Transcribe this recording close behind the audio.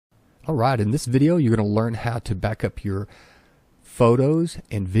Alright, in this video you're going to learn how to back up your photos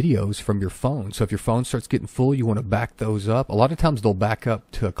and videos from your phone. So if your phone starts getting full, you want to back those up. A lot of times they'll back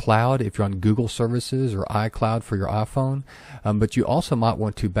up to a cloud if you're on Google services or iCloud for your iPhone. But you also might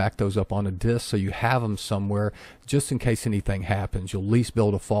want to back those up on a disk so you have them somewhere just in case anything happens. You'll at least be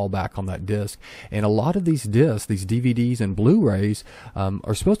able to fall back on that disk. And a lot of these disks, these DVDs and Blu-rays,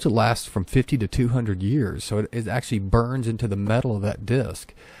 are supposed to last from 50 to 200 years. So it actually burns into the metal of that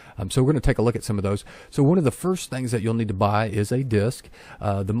disk. So we're going to take a look at some of those. So one of the first things that you'll need to buy is a disc.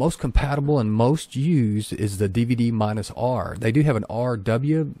 The most compatible and most used is the DVD-R. They do have an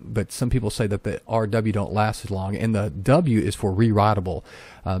RW, but some people say that the RW don't last as long, and the W is for rewritable.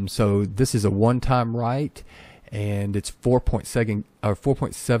 So this is a one-time write, and it's 4.7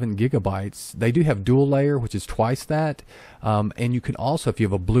 gigabytes. They do have dual layer, which is twice that, and you can also, if you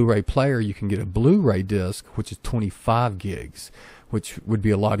have a Blu-ray player, you can get a Blu-ray disc, which is 25 gigs, which would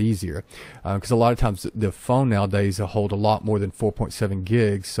be a lot easier, because a lot of times the phone nowadays will hold a lot more than 4.7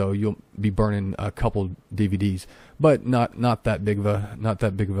 gigs, so you'll be burning a couple DVDs, but not that big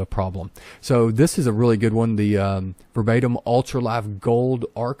of a problem. So this is a really good one, the Verbatim Ultralife Gold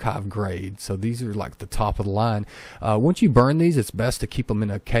Archive grade. So these are like the top of the line. Once you burn these, it's best to keep them in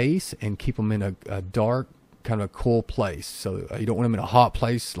a case and keep them in a dark, kind of a cool place. So you don't want them in a hot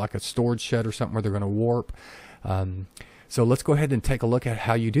place like a storage shed or something where they're going to warp. So let's go ahead and take a look at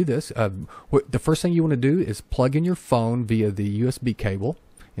how you do this. The first thing you want to do is plug in your phone via the USB cable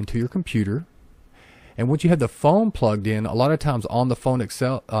into your computer. And once you have the phone plugged in, a lot of times on the phone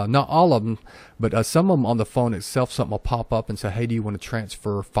itself, not all of them, but some of them on the phone itself, something will pop up and say, hey, do you want to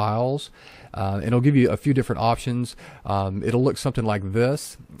transfer files? And it'll give you a few different options. It'll look something like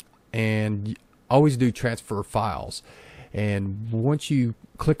this, and always do transfer files. And once you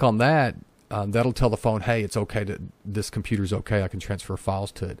click on that, that'll tell the phone, hey, it's okay, this computer's okay, I can transfer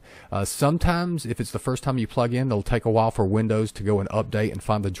files to it. Sometimes, if it's the first time you plug in, it'll take a while for Windows to go and update and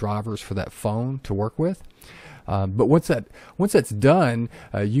find the drivers for that phone to work with. But once that's done,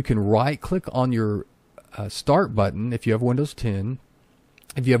 you can right-click on your Start button if you have Windows 10.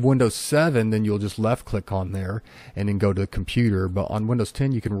 If you have Windows 7, then you'll just left-click on there and then go to Computer. But on Windows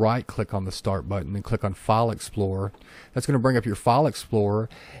 10, you can right-click on the Start button and click on File Explorer. That's going to bring up your File Explorer,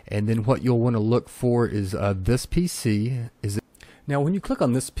 and then what you'll want to look for is this PC. Now, when you click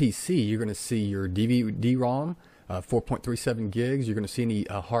on this PC, you're going to see your DVD-ROM, 4.37 gigs. You're going to see any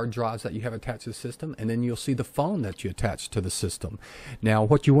hard drives that you have attached to the system, and then you'll see the phone that you attached to the system. Now,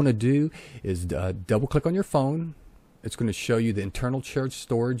 what you want to do is double-click on your phone. It's going to show you the internal charge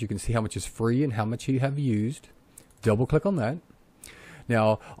storage. You can see how much is free and how much you have used. Double click on that.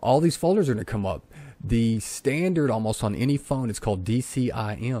 Now all these folders are going to come up. The standard almost on any phone is called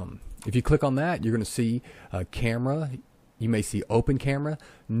DCIM. If you click on that, you're going to see camera. You may see open camera.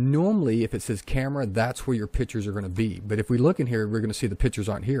 Normally, if it says camera, that's where your pictures are going to be. But if we look in here, we're going to see the pictures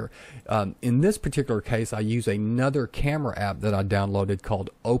aren't here. In this particular case, I use another camera app that I downloaded called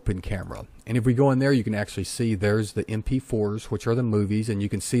Open Camera. And if we go in there, you can actually see there's the MP4s, which are the movies, and you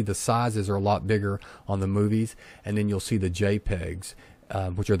can see the sizes are a lot bigger on the movies. And then you'll see the JPEGs,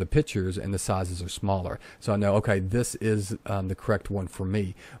 which are the pictures, and the sizes are smaller. So I know, okay, this is the correct one for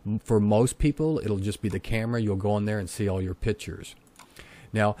me. For most people, it'll just be the camera. You'll go in there and see all your pictures.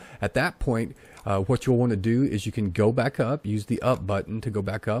 Now, at that point, what you'll want to do is you can go back up, use the up button to go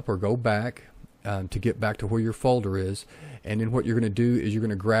back up, or go back to get back to where your folder is. And then what you're going to do is you're going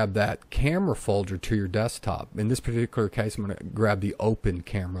to grab that camera folder to your desktop. In this particular case, I'm going to grab the open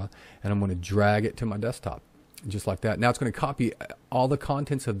camera, and I'm going to drag it to my desktop. Just like that. Now it's going to copy all the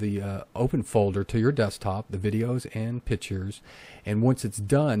contents of the open folder to your desktop, the videos and pictures. And once it's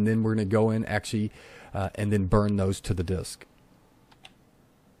done, then we're going to go in actually and then burn those to the disk.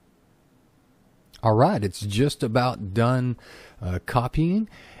 Alright, it's just about done copying.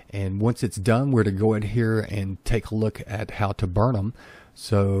 And once it's done, we're to go in here and take a look at how to burn them.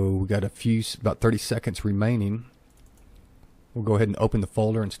 So we got about 30 seconds remaining. We'll go ahead and open the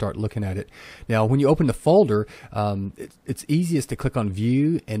folder and start looking at it. Now, when you open the folder, it's easiest to click on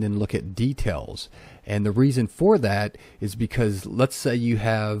View and then look at Details. And the reason for that is because let's say you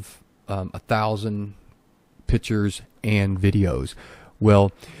have 1,000 pictures and videos.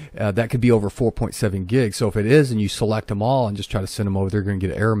 Well, that could be over 4.7 gigs. So if it is and you select them all and just try to send them over, they're going to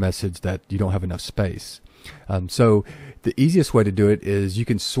get an error message that you don't have enough space. So the easiest way to do it is you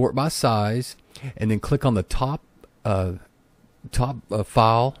can sort by size and then click on the top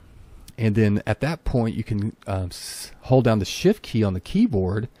file, and then at that point you can hold down the shift key on the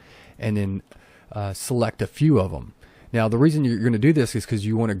keyboard and then select a few of them. Now, the reason you're going to do this is because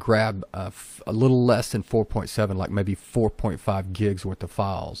you want to grab a little less than 4.7, like maybe 4.5 gigs worth of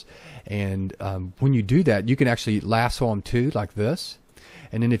files. And when you do that, you can actually lasso them too, like this.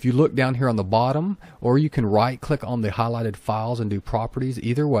 And then if you look down here on the bottom, or you can right-click on the highlighted files and do properties.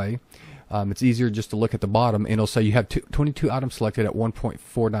 Either way, it's easier just to look at the bottom, and it'll say you have 22 items selected at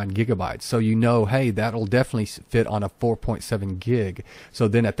 1.49 gigabytes. So you know, hey, that'll definitely fit on a 4.7 gig. So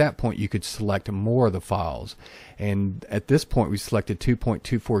then at that point, you could select more of the files. And at this point, we selected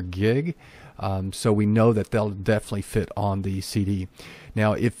 2.24 gig. So we know that they'll definitely fit on the CD.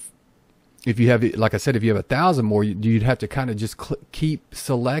 Now, if you have, like I said, if you have 1,000 more, you'd have to kind of just keep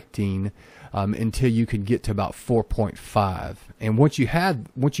selecting until you could get to about 4.5. And once you have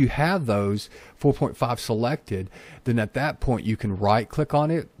those 4.5 selected, then at that point you can right click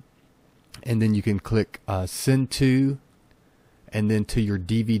on it, and then you can click send to, and then to your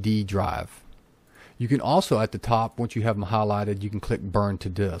DVD drive. You can also at the top, once you have them highlighted, you can click burn to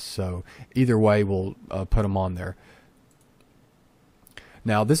disk. So either way, we'll put them on there.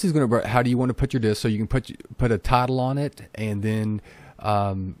 Now this is going to, how do you want to put your disc? So you can put a title on it, and then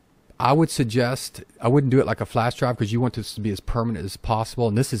I would suggest, I wouldn't do it like a flash drive, because you want this to be as permanent as possible.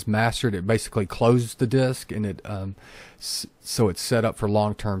 And this is mastered. It basically closes the disk, and it so it's set up for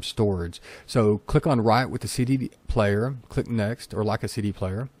long-term storage. So click on right with the CD player, click next, or like a CD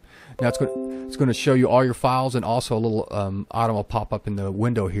player. Now it's going to show you all your files, and also a little item will pop up in the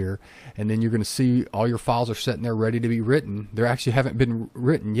window here, and then you're going to see all your files are sitting there ready to be written. They actually haven't been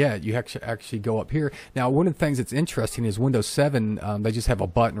written yet. You actually go up here. Now, one of the things that's interesting is Windows 7, they just have a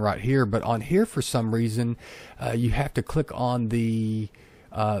button right here, but on here for some reason you have to click on the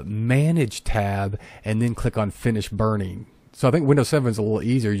Manage tab and then click on Finish Burning. So I think Windows 7 is a little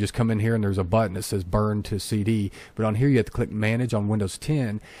easier. You just come in here and there's a button that says Burn to CD. But on here you have to click Manage on Windows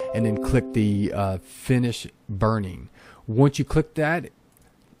 10 and then click the Finish Burning. Once you click that,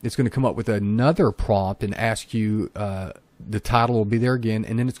 it's going to come up with another prompt and ask you, the title will be there again,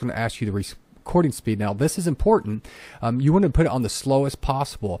 and then it's going to ask you the recording speed. Now this is important. You want to put it on the slowest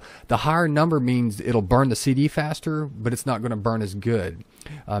possible. The higher number means it'll burn the CD faster, but it's not going to burn as good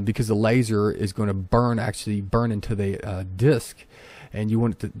because the laser is going to actually burn into the disk, and you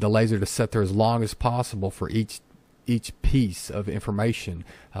want the laser to set there as long as possible for each piece of information,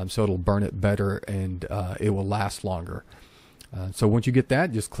 so it'll burn it better, and it will last longer. So once you get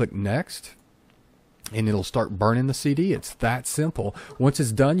that, just click next, and it'll start burning the CD. It's that simple. Once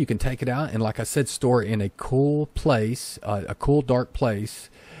it's done, you can take it out, and like I said, store it in a cool place, a cool dark place.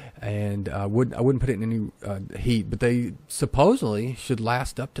 And I wouldn't put it in any heat, but they supposedly should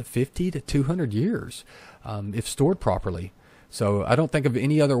last up to 50 to 200 years if stored properly. So I don't think of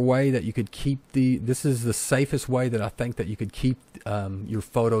any other way that you could keep this is the safest way that I think that you could keep your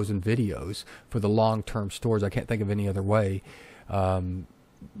photos and videos for the long-term storage. I can't think of any other way.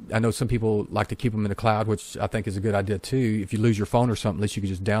 I know some people like to keep them in the cloud, which I think is a good idea too. If you lose your phone or something, at least you can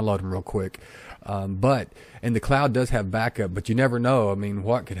just download them real quick. And the cloud does have backup, but you never know. I mean,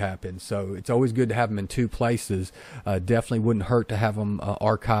 what could happen? So it's always good to have them in two places. Definitely wouldn't hurt to have them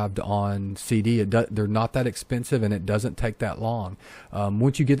archived on CD. They're not that expensive, and it doesn't take that long.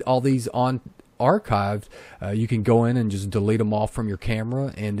 Once you get all these on archived, you can go in and just delete them all from your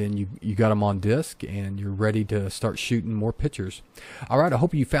camera, and then you got them on disk, and you're ready to start shooting more pictures. All right, I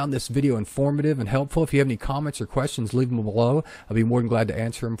hope you found this video informative and helpful. If you have any comments or questions, leave them below. I'll be more than glad to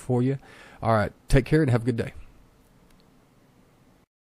answer them for you. All right, take care and have a good day.